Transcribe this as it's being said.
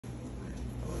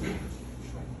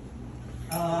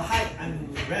Hi, I'm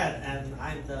Red, and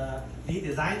I'm the lead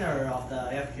designer of the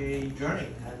AFK Journey,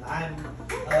 and I'm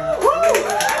a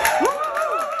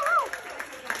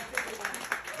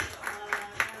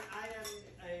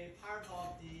part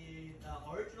of the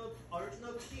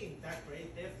original team that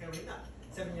created AFK Arena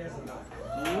 7 years ago.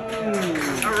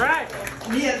 All right.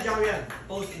 Me and Jiangyuan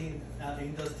both in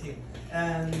those team,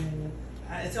 and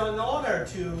it's an honor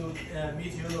to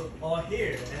meet you all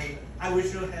here, and I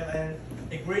wish you have a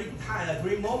great time, a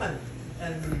great moment,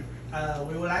 and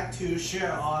we would like to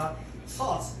share our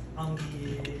thoughts on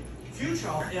the future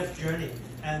of AFK Journey,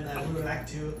 and we would like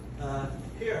to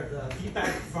hear the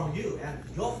feedback from you and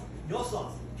your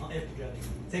thoughts on AFK Journey.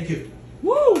 Thank you.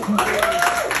 Woo!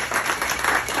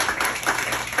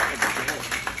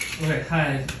 Okay,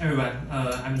 hi everyone.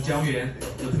 I'm Jiangyuan,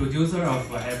 the producer of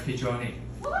AFK Journey.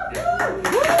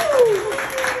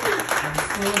 I'm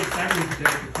so excited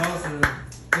today because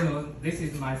this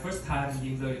is my first time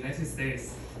in the United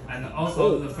States, and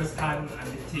also the first time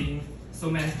I'm meeting so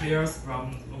many players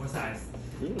from overseas.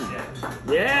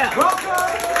 Yeah. Welcome.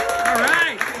 All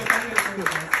right.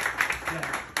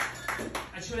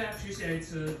 Actually, I appreciate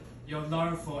your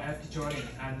love for AFK Journey,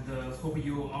 and hope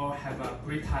you all have a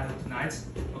great time tonight.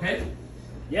 Okay?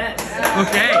 Yes.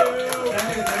 Okay.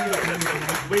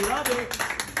 We love it.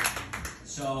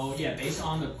 So yeah, based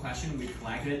on the question we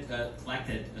collected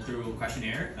through a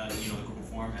questionnaire, the Google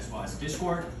form as well as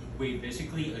Discord, we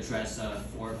basically addressed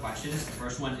 4 questions. The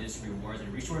first one is rewards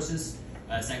and resources.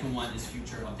 Second one is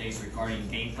future updates regarding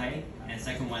gameplay, and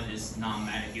second one is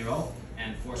non-meta hero,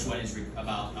 and fourth one is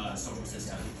about social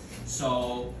system.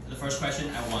 So the first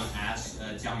question I want to ask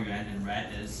Jiangyuan and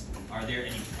Red is: are there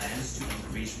any plans to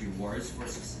increase rewards for the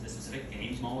specific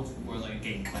game modes or like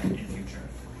gameplay in the future?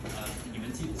 你们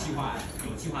有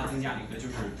计划增加一个就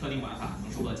是特定玩法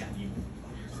能收的奖励吗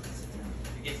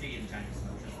 ？Speak in Chinese.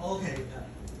 Okay.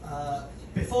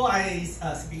 Before I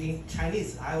speak in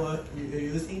Chinese, I will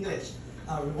use English.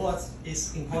 Rewards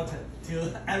is important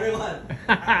to everyone.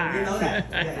 We know that.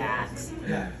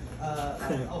 Yeah.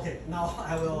 Okay. Now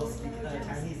I will speak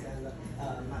Chinese, and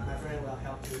my friend will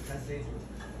help to translate.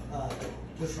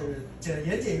 就是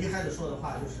言简意赅的说的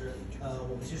话，就是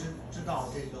我们其实知道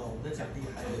这个我们的奖励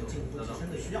还有进一步提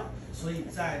升的需要，所以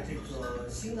在这个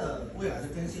新的未来的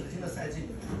更新和新的赛季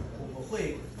里面，我们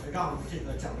会让这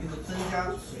个奖励的增加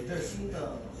随着新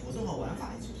的活动和玩法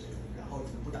一起推出，然后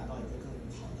逐步达到一个更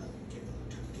好的这个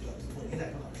稳定在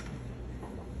更好的。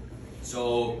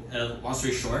So, long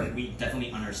story short, we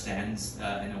definitely understand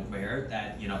and aware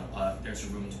that there's a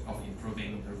room of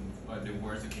improving the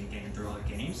rewards you can gain through the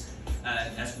games.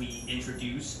 As we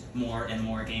introduce more and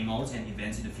more game modes and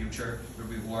events in the future, the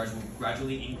rewards will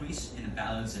gradually increase in a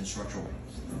balanced and structural way.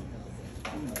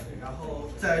 然后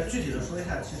再具体的说一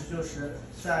下，其实就是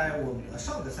在我们的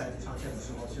上个赛季上线的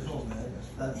时候，其实我们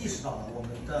意识到了我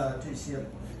们的这些，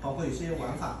包括有些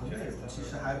玩法和内容，其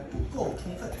实还不够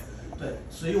充分。对，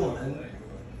所以我们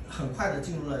很快的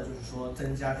进入了就是说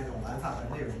增加这种玩法和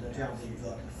内容的这样的一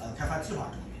个开发计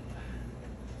划中。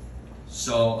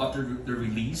So after the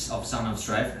release of Son of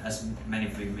Strife, as many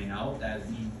of you may know, that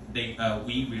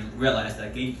we realized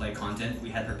that gameplay content we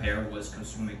had prepared was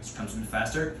consumed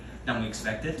faster than we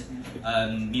expected.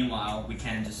 Meanwhile, we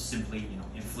can't just simply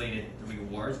inflate the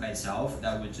rewards by itself.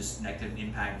 That would just negatively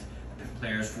impact the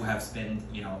players who have spent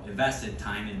invested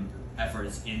time and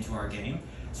efforts into our game.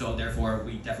 So therefore,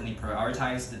 we definitely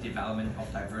prioritize the development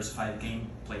of diversified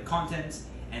gameplay content,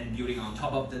 and building on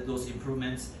top of those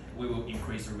improvements, we will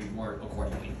increase the reward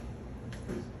accordingly.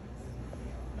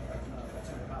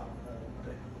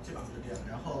 基本上是这样。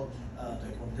然后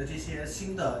对我们的这些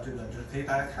新的这个就是可以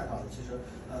大家看到的，其实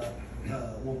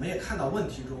我们也看到问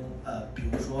题中比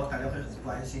如说大家会很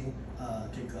关心就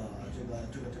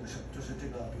是这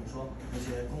个比如说一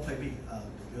些公费币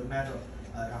比如 medal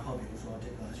然后比如说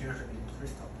这个新人水平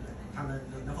crystal 对他们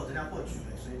能否增加获取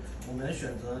对，所以我们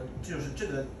选择就是这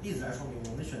个例子来说明，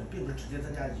我们选并不是直接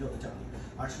增加已有的奖励，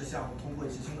而是像通过一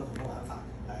些新的活动玩法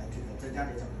来这个增加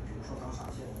这些奖励，比如说刚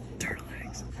上线的这个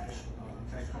cash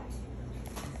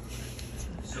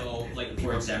So, like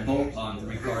for example,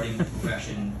 regarding the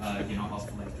progression, of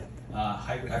like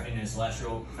hyper and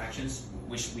celestial factions,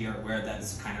 which we are aware that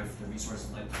is kind of the resource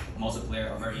like multiplayer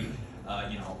are very,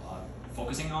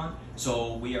 focusing on.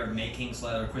 So we are making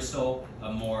Celestial Crystal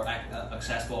more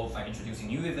accessible by introducing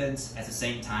new events. At the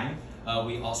same time,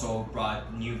 we also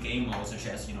brought new game modes such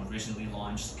as recently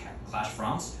launched Clash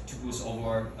Fronts to boost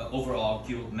overall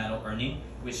guild medal earning,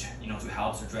 which to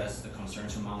help address the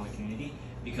concerns among the community.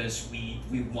 Because we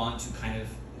want to kind of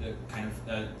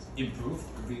improve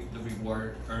the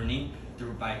reward earning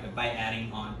by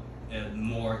adding on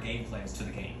more gameplays to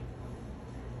the game.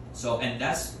 So and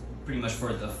that's pretty much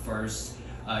for the first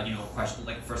question,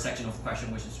 like first section of the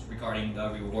question, which is regarding the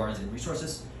rewards and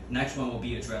resources. Next one will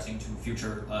be addressing to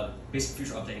future basic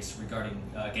future updates regarding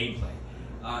gameplay.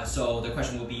 So the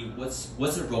question will be, what's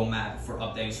the roadmap for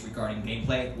updates regarding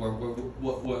gameplay,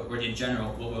 or in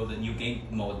general, what will the new game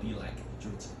mode be like? 就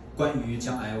是关于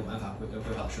将来玩法规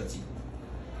划的设计。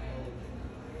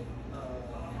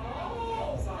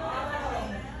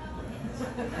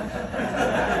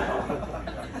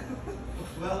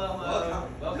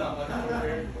Welcome.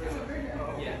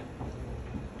 Yeah.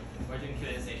 We're doing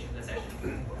Q&A session.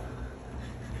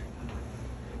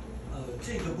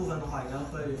 这个部分的话，应该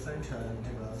会分成这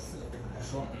个4个部分来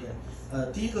说。对，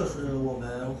第一个是我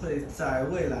们会在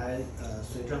未来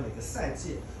随着每个赛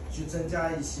季去增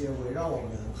加一些围绕我们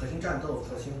核心战斗、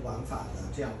核心玩法的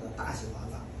这样的大型玩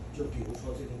法，就比如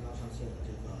说最近刚上线的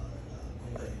这个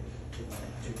工会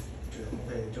工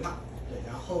会争霸。对，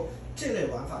然后这类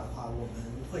玩法的话，我们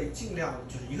会尽量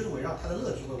就是一个是围绕它的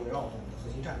乐趣会围绕我们的核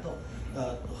心战斗，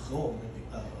和我们的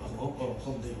和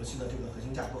我们的游戏的这个核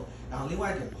心架构。然后另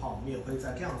外一点的话，我们也会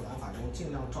在这样的玩法中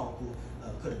尽量照顾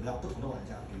各种各样不同的玩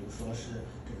家，比如说是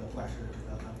这个不管是这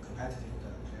个competitive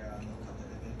的player、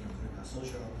non-competitive、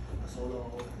social、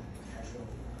solo、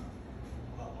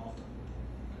casual，all of them.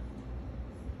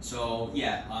 So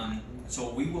yeah,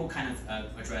 so we will kind of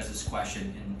address this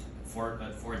question in for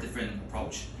a different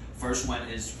approach. First one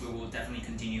is we will definitely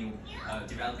continue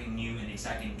developing new and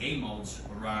exciting game modes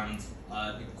around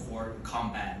the core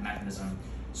combat mechanism.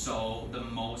 So the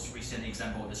most recent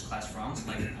example is Clash France,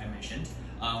 like I mentioned,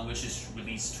 which is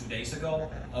released 2 days ago.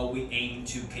 We aim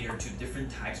to cater to different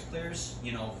types of players,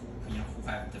 who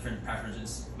have different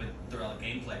preferences throughout the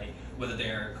gameplay, whether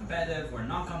they're competitive or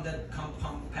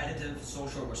non-competitive,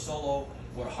 social or solo,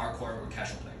 or hardcore or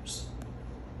casual players.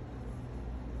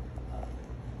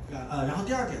 然后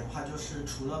第二点的话，就是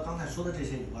除了刚才说的这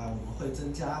些以外，我们会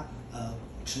增加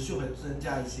持续会增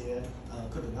加一些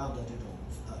各种各样的这种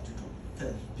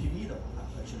PVE 的玩法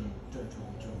和这种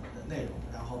内容，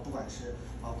然后不管是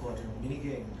包括这种 mini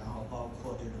game， 然后包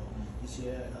括这种一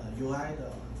些UI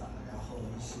的玩法，然后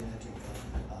一些这个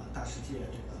大世界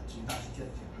基于大世界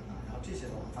的这个玩法，然后这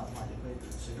些的玩法的话，也会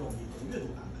随着我们以后的月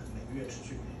度版本每个月持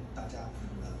续给大家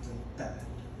带来。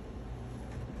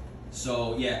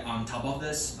So yeah, on top of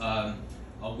this,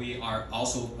 we are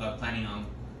also planning on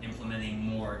implementing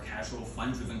more casual,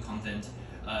 fun-driven content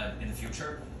in the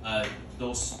future.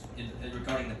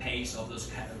 Regarding the pace of those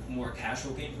more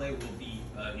casual gameplay will be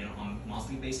on a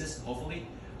monthly basis, hopefully.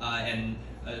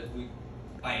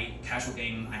 By casual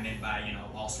game, I meant by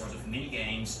all sorts of mini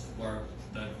games where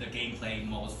the gameplay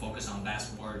modes focus on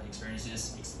vast world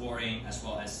experiences, exploring, as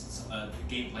well as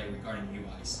gameplay regarding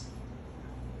UIs.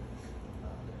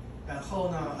 然后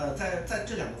呢，在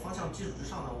这两个方向基础之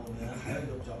上呢，我们还有一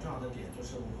个比较重要的点，就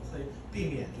是我们会避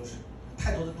免就是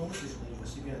太多的东西使得游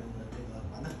戏变得这个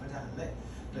玩起来很累。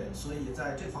对，所以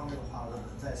在这方面的话，我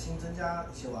们在新增加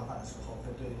一些玩法的时候，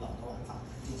会对老的玩法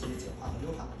进行简化和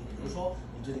优化。比如说，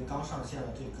我们最近刚上线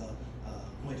了这个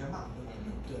工会争霸，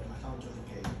对，马上就是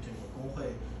给这个工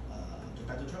会就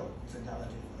Battle Drill 增加了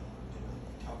这个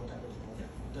跳过战斗的功能，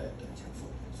对减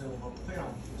负，所以我们不会让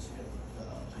我们游戏变得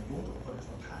很臃肿，或者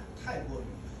说太过于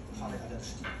耗费大家的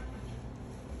时间。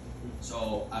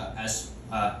So as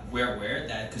we're aware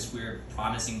that because we're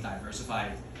promising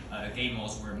diversified game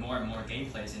modes with more and more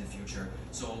gameplays in the future.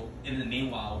 So in the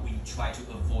meanwhile, we try to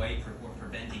avoid or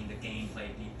preventing the gameplay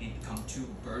become too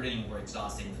burdening or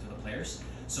exhausting to the players.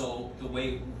 So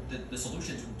the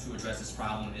solution to address this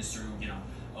problem is through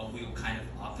we'll kind of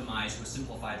optimize or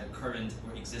simplify the current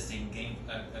or existing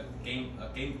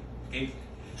gameplay.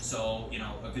 So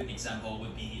a good example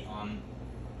would be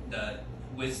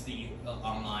with the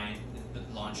online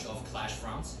launch of Clash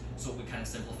France. So we kind of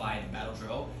simplify the battle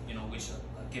drill, which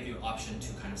give you an option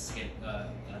to kind of skip the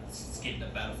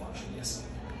battle function. Yes.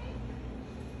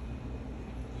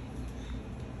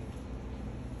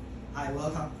 Hi,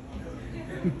 welcome.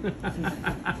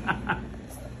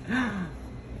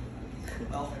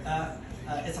 Well,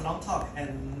 it's a long talk,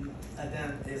 and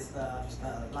then it's the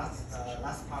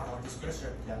last part of this question.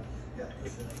 Yeah, 就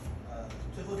是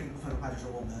最后这个部分的话，就是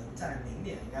我们在明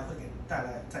年应该会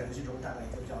在游戏中带来一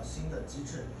个比较新的机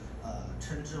制，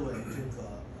称之为这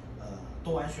个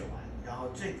多玩选玩。然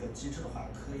后这个机制的话，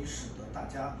可以使得大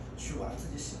家去玩自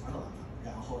己喜欢的玩法，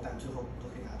然后但最后都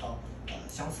可以拿到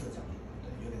相似的奖励。对，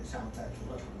有点像在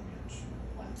游乐场里面去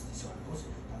玩自己喜欢的东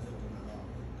西，到最后都拿到。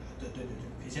对，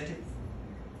可以先这部分。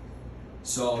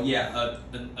So yeah,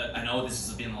 I know this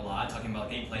has been a lot talking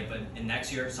about gameplay, but in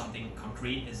next year something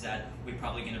concrete is that we're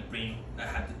probably gonna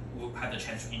we'll have the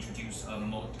chance to introduce a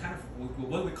kind of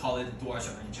what we call it DEVS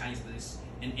in Chinese,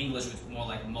 but in English it's more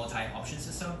like multi-option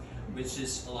system, which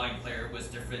is allowing players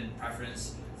with different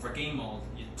preference for game mode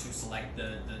to select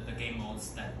the game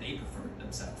modes that they prefer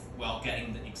themselves while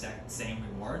getting the exact same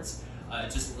rewards.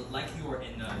 Just like you are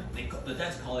in the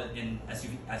devs call it as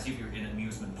if you're in an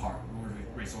amusement park or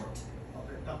resort.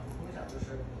 但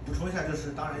补充一下，就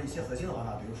是当然一些核心的玩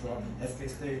法，比如说 AFK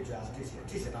Stage 啊，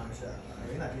这些当然是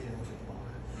Arena 这些东西不包含。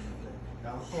对，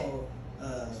然后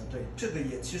对这个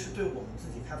也其实对我们自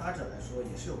己开发者来说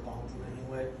也是有帮助的，因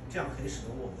为这样可以使得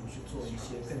我们去做一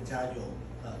些更加有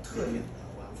特点的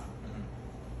玩法。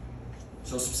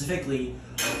So specifically,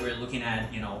 we're looking at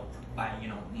by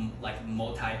like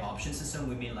multi-option system.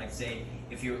 We mean like say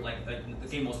if you're like the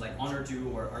game modes like Honor 2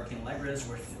 or Arcane Legends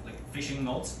or like fishing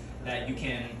modes that you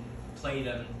can play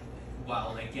them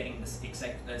while like getting this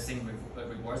exact same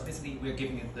rewards. Basically, we're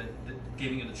giving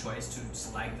you the choice to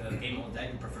select the game mode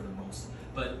that you prefer the most.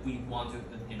 But we want to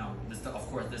this, of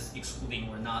course this excluding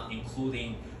or not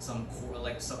including some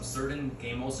certain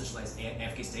game modes such as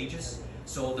AFK stages.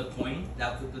 So the point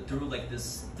that through like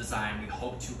this design, we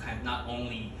hope to kind of not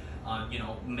only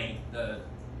make the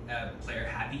player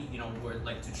happy, or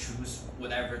like to choose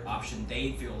whatever option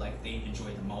they feel like they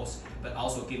enjoy the most, but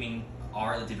also giving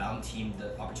the development team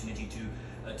the opportunity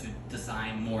to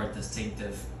design more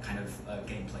distinctive kind of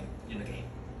gameplay in the game.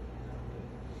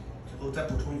 最后再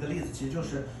补充一个例子，其实就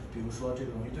是比如说这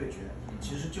个荣誉对决，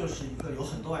其实就是一个有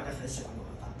很多玩家很喜欢的玩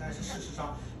法，但是事实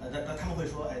上，他们会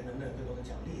说，哎，能不能有更多的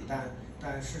奖励？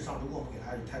但事实上，如果我们给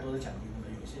他有太多的奖励，那么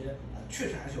有些确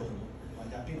实还是有很多玩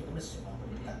家并不那么喜欢或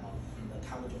者不感冒，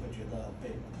他们就会觉得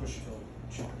被 push 就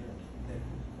去玩这种内容。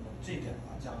那么这一点的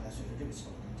话，将来随着这个系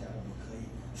统增加，我们可以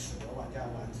使得玩家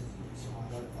玩自己喜欢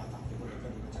的玩法会获得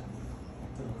更多的奖励，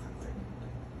更多的反馈。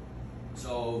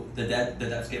So the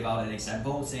devs gave out an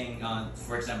example saying,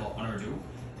 for example, Honor 2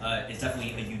 is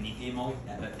definitely a unique game mode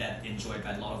that enjoyed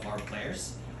by a lot of our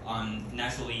players.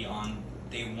 Naturally,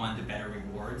 they want the better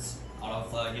rewards out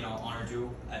of Honor 2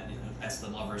 as the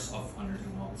lovers of Honor 2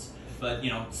 modes. But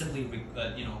simply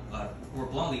or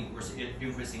bluntly, we're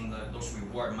increasing those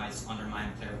reward might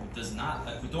undermine player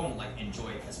who don't like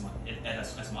enjoy it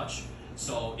as much.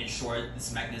 So in short,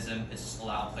 this mechanism is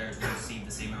allow players to receive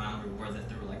the same amount of reward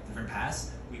through like different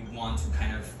paths. We want to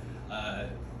kind of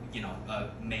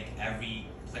make every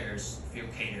players feel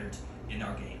catered in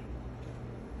our game.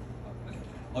 Okay.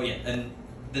 Oh yeah, and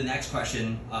the next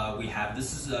question we have,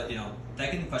 this is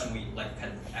second question we like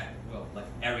kind of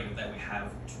area that we have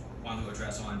want to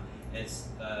address on. Is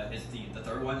the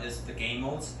third one is the game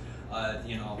modes.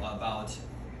 About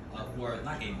or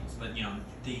not game modes, but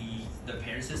the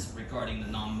appearances regarding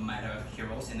the non-meta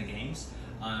heroes in the games.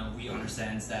 We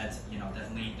understand that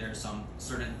definitely there's some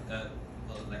certain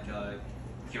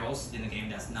heroes in the game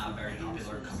that's not very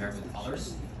popular compared with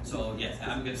others. So yeah,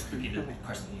 I'm going to repeat the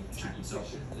question in Chinese. So,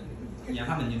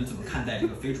 他们你们怎么看待这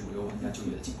个非主流玩家就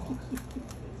业的情况？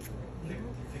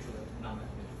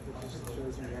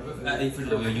非主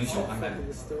流英雄大概。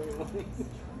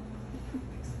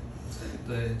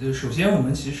对，就首先我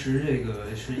们其实这个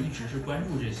一直是关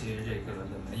注这些冷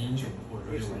门英雄，或者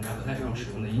说这个玩家不太常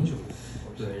使用的英雄。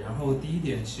对，然后第一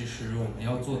点，其实我们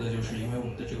要做的就是，因为我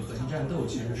们的这个核心战斗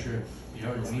其实是比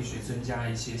较容易去增加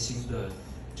一些新的，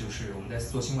就是我们在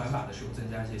做新玩法的时候，增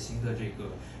加一些新的这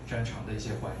个战场的一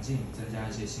些环境，增加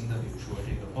一些新的，比如说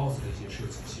这个 BOSS 的一些设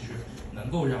计，其实能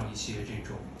够让一些这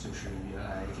种就是原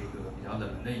来这个比较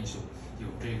冷门的英雄有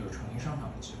这个重新上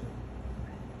场的机会。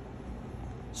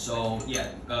So yeah,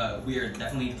 we are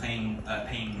definitely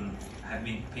have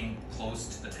been paying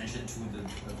close attention to the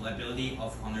availability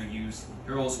of underused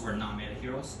heroes or non-meta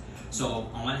heroes. So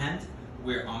on one hand,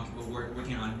 we're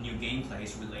working on new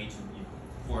gameplays related to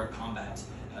for combat,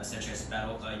 such as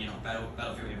battlefield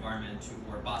environment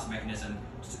or boss mechanism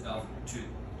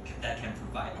that can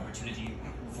provide opportunity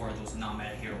for those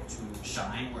non-meta heroes to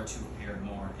shine or to appear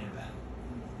more in battle.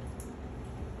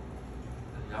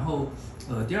 然后，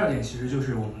第二点其实就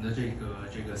是我们的这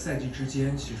个赛季之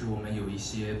间，其实我们有一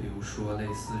些，比如说类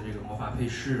似这个魔法配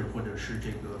饰，或者是这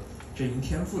个阵营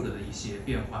天赋的一些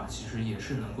变化，其实也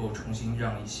是能够重新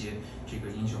让一些这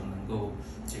个英雄能够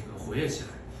这个活跃起来。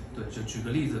对，就举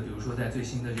个例子，比如说在最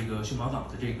新的这个秀毛港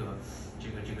的这个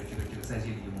赛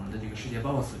季里，我们的这个世界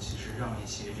BOSS 其实让一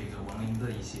些这个亡灵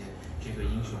的一些这个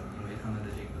英雄，因为他们的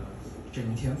这个阵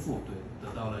营天赋，对，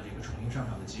得到了这个重新上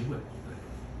场的机会。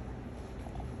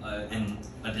 And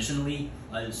additionally,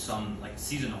 some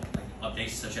seasonal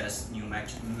updates such as new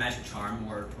magic charm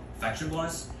or faction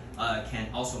bonus can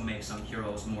also make some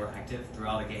heroes more active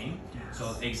throughout the game.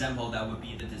 So example that would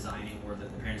be the designing or the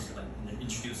appearance, like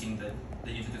introducing the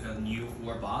introduction of a new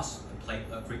war boss,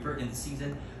 a creeper in the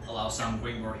season, allows some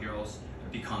Green War heroes to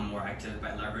become more active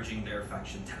by leveraging their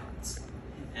faction talents.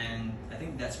 And I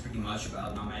think that's pretty much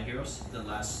about non-mana heroes. The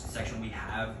last section we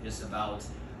have is about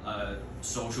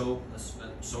social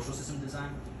system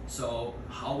design. So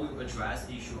how we address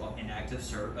the issue of inactive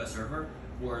server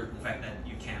or the fact that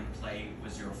you can't play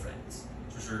with your friends.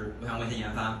 就是我想问一下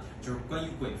研发，就是关于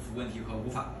鬼服问题和无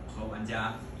法和玩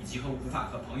家以及无法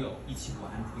和朋友一起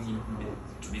玩，你们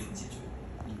准备怎么解决？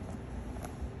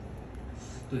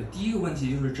对，第一个问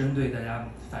题就是针对大家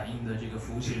反映的这个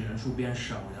服务器人数变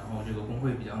少，然后这个工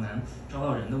会比较难招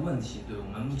到人的问题。对，我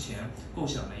们目前构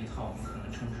想了一套我们可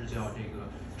能称之叫这个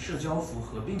社交服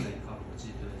合并的一套逻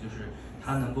辑。对，就是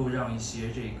它能够让一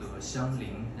些这个相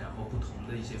邻，然后不同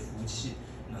的一些服务器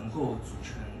能够组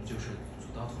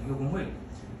到同一个工会里。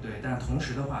对，但同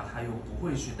时的话，它又不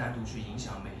会去单独去影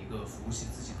响每一个服务器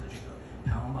自己的这个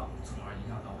排行榜，从而影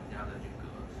响到玩家的这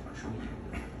个收益。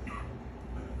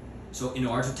So in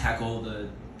order to tackle the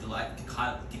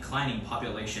declining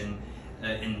population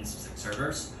in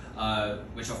servers,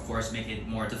 which of course make it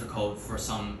more difficult for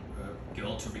some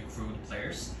guild to recruit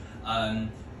players,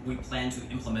 we plan to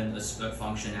implement a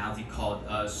functionality called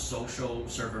social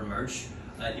server merge.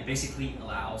 It basically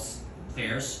allows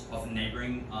players of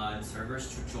neighboring servers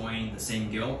to join the same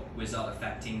guild without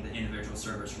affecting the individual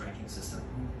server's ranking system.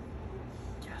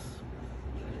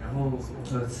 然后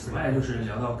此外就是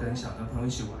聊到想跟朋友一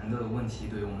起玩的问题，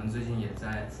对我们最近也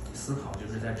在思考，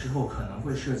就是在之后可能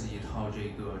会设计一套这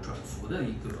个转服的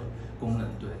一个功能，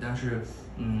对，但是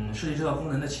设计这套功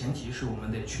能的前提是我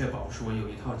们得确保说有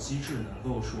一套机制能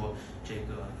够说这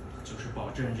个就是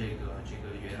保证这个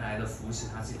原来的服务器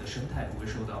它自己的生态不会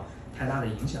受到太大的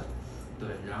影响。对，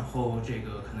然后这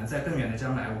个可能在更远的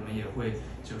将来，我们也会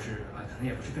就是可能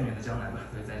也不是更远的将来吧。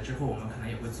对，在之后我们可能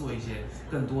也会做一些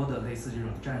更多的类似这种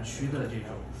战区的这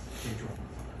种，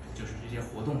就是这些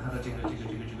活动，它的就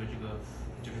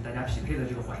是大家匹配的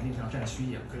这个环境像战区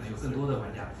一样，可能有更多的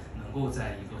玩家能够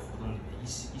在一个活动里面一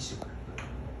起玩。对。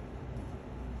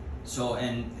So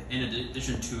in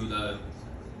addition to the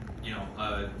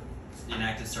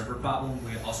inactive server problem,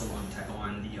 we also want to tackle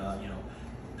on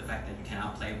the fact that you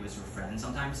cannot play with your friends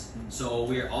sometimes. So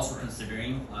we are also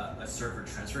considering a server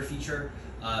transfer feature,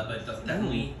 but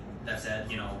definitely that said,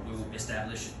 we will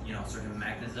establish certain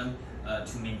mechanism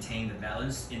to maintain the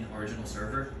balance in the original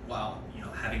server while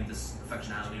having this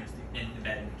functionality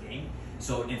embedded in the game.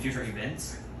 So in future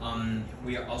events,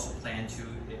 we are also plan to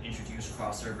introduce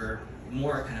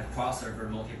more kind of cross-server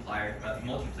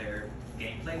multiplayer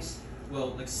gameplays.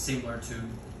 Well, like similar to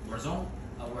Warzone,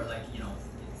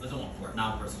 where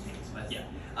not Warzone games, but yeah,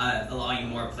 allowing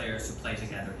more players to play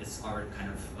together is our kind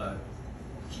of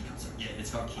key concept. Yeah,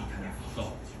 it's our key kind of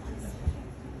goal.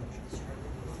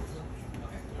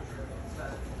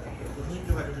 补充一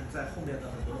句话，就是在后面的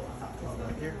很多的玩法，主要的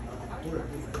多人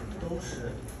部分都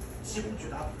是几乎绝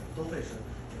大部分都会是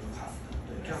这种 pass 的。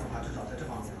对，这样的话至少在这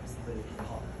方面会比较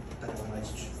好的，大家玩到一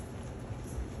起去。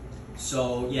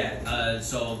So yeah,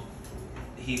 so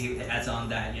he adds on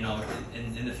that in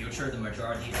the future the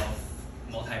majority of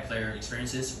multiplayer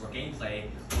experiences or gameplay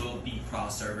will be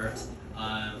cross-server.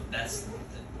 That's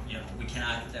we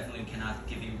definitely cannot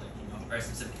give you very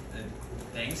specific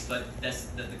things, but that's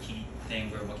the key thing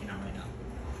we're working on right now.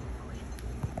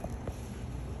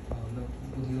 那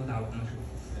问题都答完了是吧？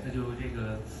那就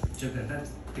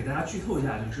给大家剧透一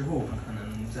下，就之后我们可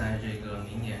能在这个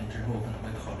明年之后可能会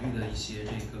考虑的一些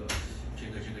这个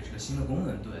新的功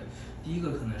能。对，第一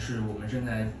个可能是我们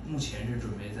目前是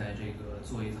准备在这个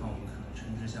做一套我们可能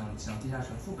称之像地下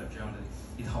城副本这样的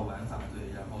一套玩法。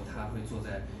对，然后它会做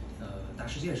在大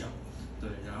世界上。对，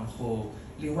然后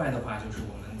另外的话就是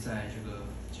我们在这个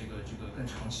更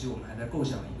长期，我们还在构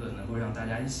想一个能够让大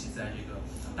家一起在这个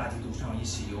大地图上一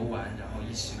起游玩，然后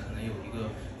一起可能有一个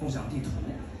共享地图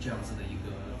这样子的一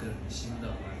个更新的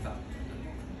玩法。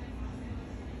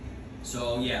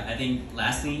So yeah, I think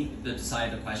lastly,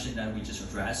 beside the question that we just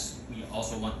addressed, we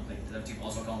also want the team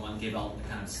also want to give out the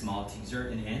kind of small teaser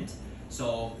in the end.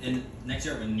 So in next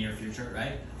year, in the near future,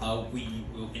 right, we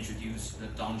will introduce the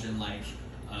dungeon-like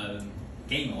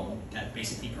game mode that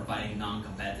basically providing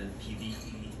non-competitive PvE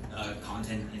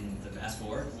content in the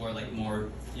VS4 or more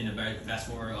in a very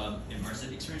VS4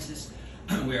 immersive experiences.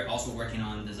 We are also working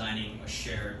on designing a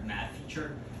shared map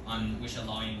feature which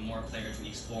allowing more players to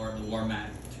explore the war map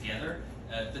together.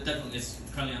 But definitely it's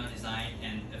currently under design,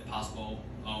 and if possible,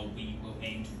 we will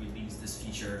aim to release this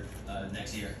feature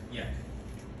next year. Yeah,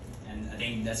 and I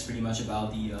think that's pretty much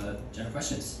about the general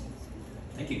questions.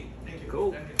 Thank you. Thank you.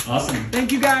 Cool. Thank you. Awesome.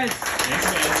 Thank you guys. Thanks,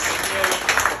 guys.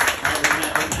 All right, we're gonna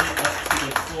open it up to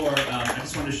the floor. I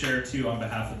just wanted to share too, on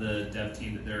behalf of the dev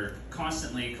team, that they're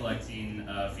constantly collecting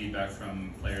feedback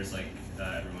from players like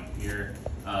everyone here.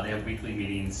 They have weekly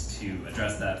meetings to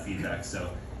address that feedback. So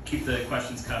keep the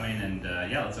questions coming, and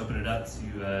yeah, let's open it up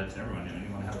to everyone.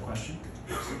 Anyone have a question?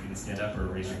 So you can stand up or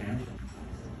raise your hand.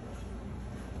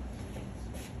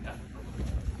 Yeah.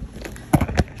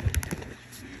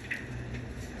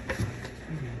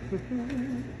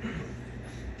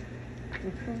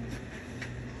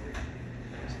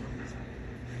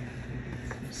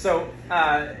 So,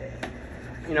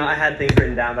 you know, I had things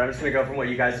written down, but I'm just going to go from what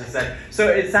you guys just said. So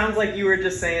it sounds like you were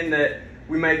just saying that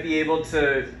we might be able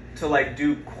to like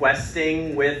do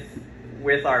questing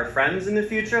with our friends in the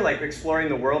future, like exploring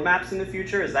the world maps in the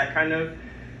future. Is that kind of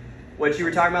what you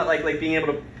were talking about, like being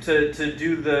able to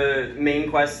do the main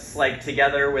quests like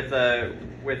together with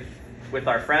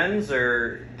our friends,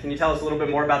 or can you tell us a little bit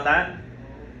more about that?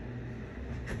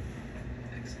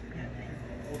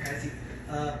 Okay, I see.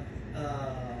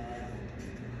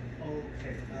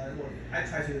 Okay, well, I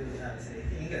try to say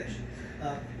in English.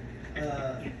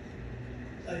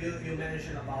 You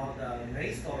mentioned about the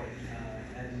main story,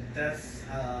 and that's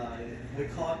we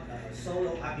call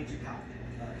solo RPG part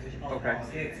in all our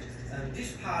games. And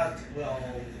this part will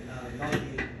not be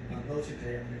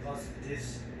multiplayer because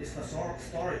this is the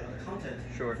story or the content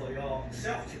for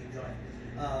yourself to enjoy.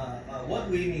 What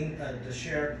we mean the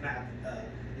shared map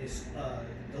is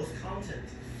those content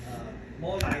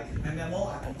more like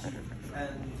MMORPG and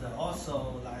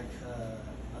also like a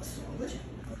language.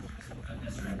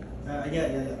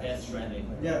 That's trending.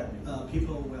 Yeah,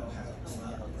 people will have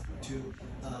to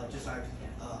just like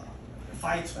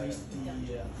fight with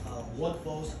the world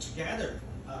boss together,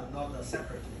 not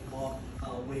separate. Or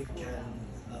we can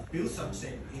build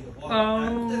something in the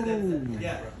world.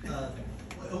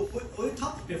 We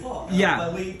talked before,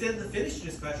 but we didn't finish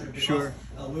this question because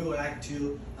we would like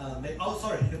to make. Oh,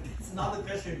 sorry, it's not the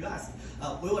question you asked.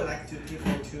 We would like to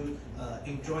people to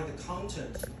enjoy the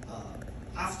content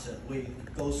after we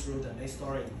go through the main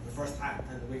story the first time,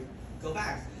 and we go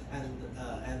back, and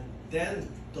then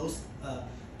those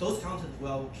content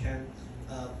can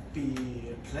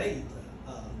be played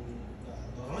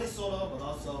not only solo but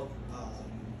also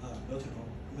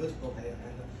multiple player,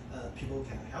 and people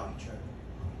can help each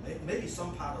other. Maybe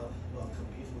some part of will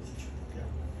compete with each other.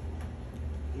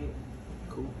 Yeah.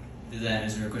 Cool. Did that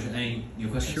answer your question? Any new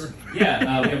questions? Sure.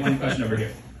 Yeah, we have one question over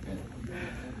here.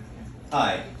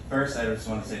 Hi. First, I just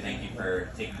want to say thank you for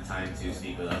taking the time to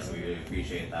speak with us. We really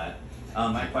appreciate that.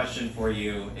 My question for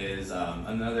you is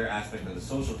another aspect of the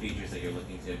social features that you're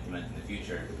looking to implement in the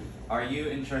future. Are you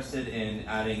interested in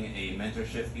adding a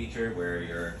mentorship feature where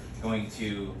you're going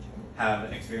to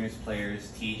have experienced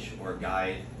players teach or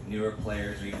guide newer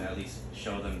players, or even at least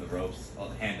show them the ropes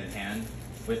hand in hand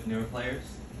with newer players?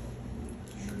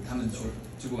 他们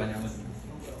这个玩家问。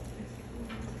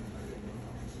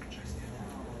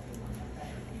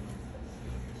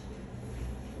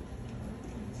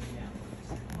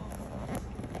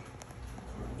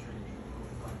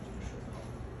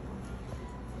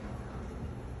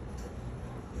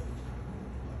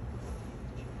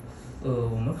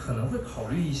我们可能会考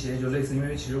虑一些，就类似，因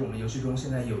为其实我们游戏中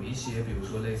现在有一些，比如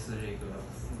说类似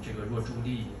这个弱助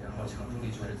力，然后强助力，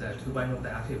就是在推关中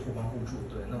大家可以互帮互助。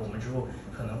对，那我们之后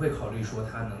可能会考虑说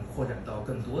它能扩展到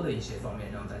更多的一些方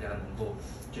面，让大家能够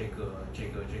这个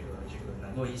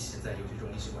能够一起在游戏中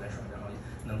一起玩耍，然后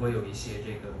能够有一些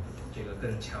这个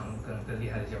更强更厉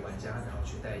害的一些玩家，然后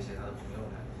去带一些他的朋友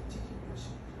来进行游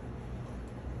戏。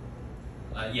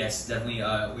Yes, definitely.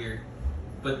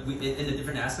 But in a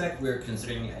different aspect, we're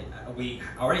considering we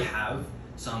already have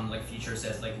some like feature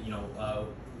sets, like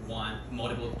want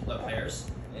multiple players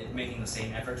making the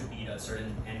same effort to beat a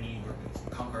certain enemy or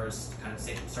conquer kind of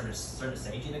certain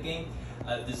stage in the game.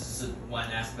 This is one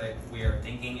aspect we are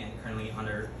thinking and currently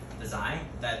under design.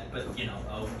 But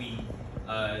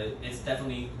it's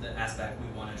definitely the aspect we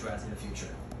want to address in the future.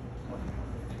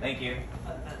 Thank you.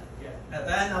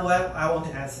 And I want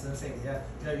to add something. Yeah,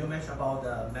 you mentioned about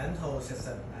the mental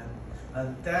system,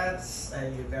 and that's a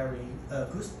very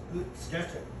good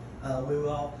suggestion. We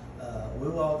will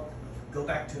go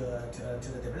back to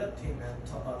the develop team and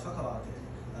talk about it.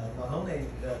 Not only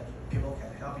people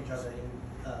can help each other in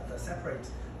the separate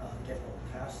game,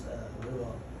 perhaps we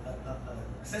will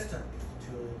assist them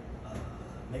to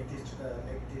make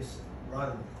this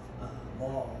run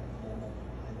more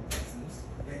smooth.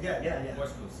 smooth. Yeah. More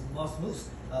smooth. More smooth.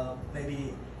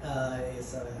 Maybe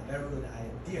it's a very good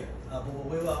idea. But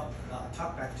we will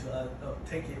talk back to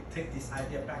take this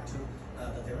idea back to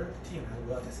the development team and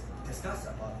we'll discuss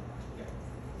about it. Yeah.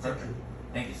 Perfect.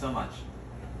 Thank you so much.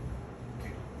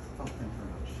 Oh, thank you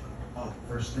very much.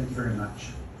 First, thank you very much.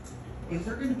 Is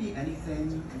there going to be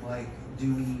anything like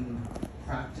doing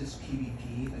practice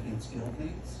PvP against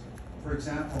guildmates? For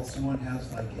example, someone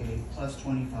has like a plus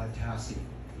 25 Tassie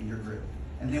in your group,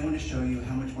 and they want to show you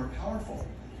how much more powerful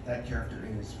that character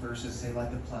is versus say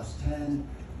like a plus 10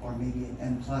 or maybe an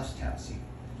N plus Tassie.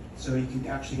 So you can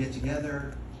actually get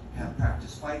together, have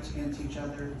practice fights against each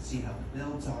other, see how the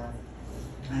builds are,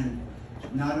 and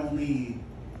not only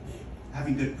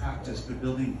having good practice, but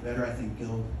building better, I think,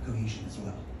 guild cohesion as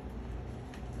well.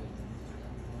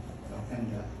 So, and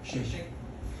谢谢。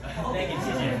 Thank you,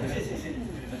 谢谢。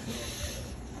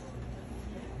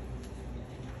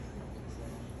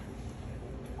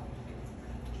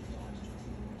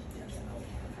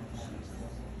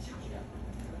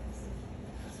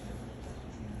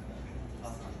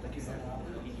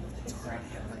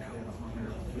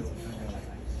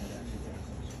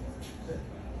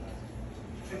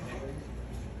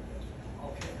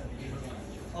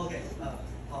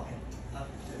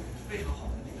非常好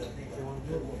的因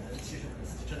为我们其实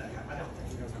自己正在开发这样的东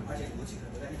西，而且估计可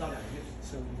能在1到2个月，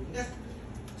应该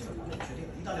基本上是确定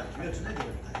的，1到2个月之内就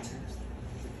会完成。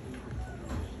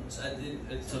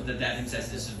So the dev team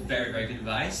says this is very, very good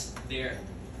advice. They're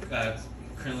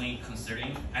currently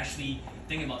considering, actually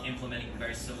thinking about implementing a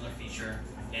very similar feature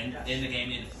in the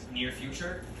game in the near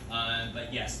future.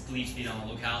 But yes, please be on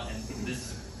the lookout, and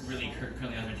this is really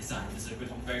currently under design. This is a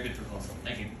very good proposal.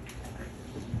 Thank you.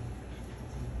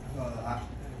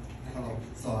 Hello.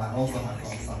 So I also have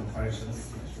some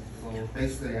questions. So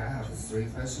basically, I have 3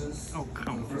 questions. Oh,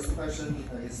 come. The first question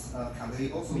is, can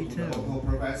we also do the auto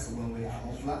progress when we are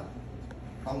offline?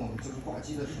 当我们就是挂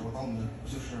机的时候，当我们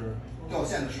就是掉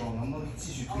线的时候，能不能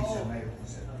继续推荐那个东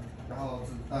西？然后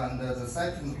and the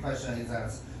second question is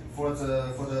that for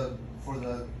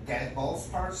the get boss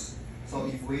parts, so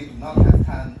if we do not have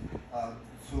time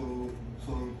to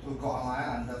go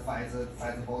online and fight the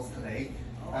boss today,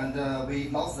 and we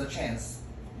lost the chance,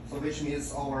 so which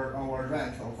means our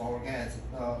rank of our get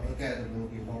will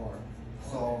be lower.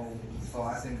 So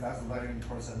I think that's very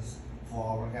important for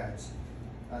our get.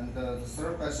 And the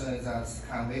third question is that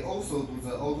can we also do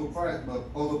the auto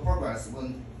progress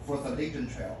when for the Legion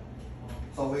Trail?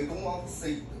 So we don't want to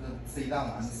sit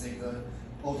down and see the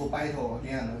auto battle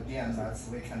again and again. That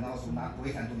we can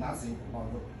do nothing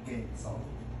about the game. So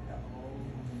yeah.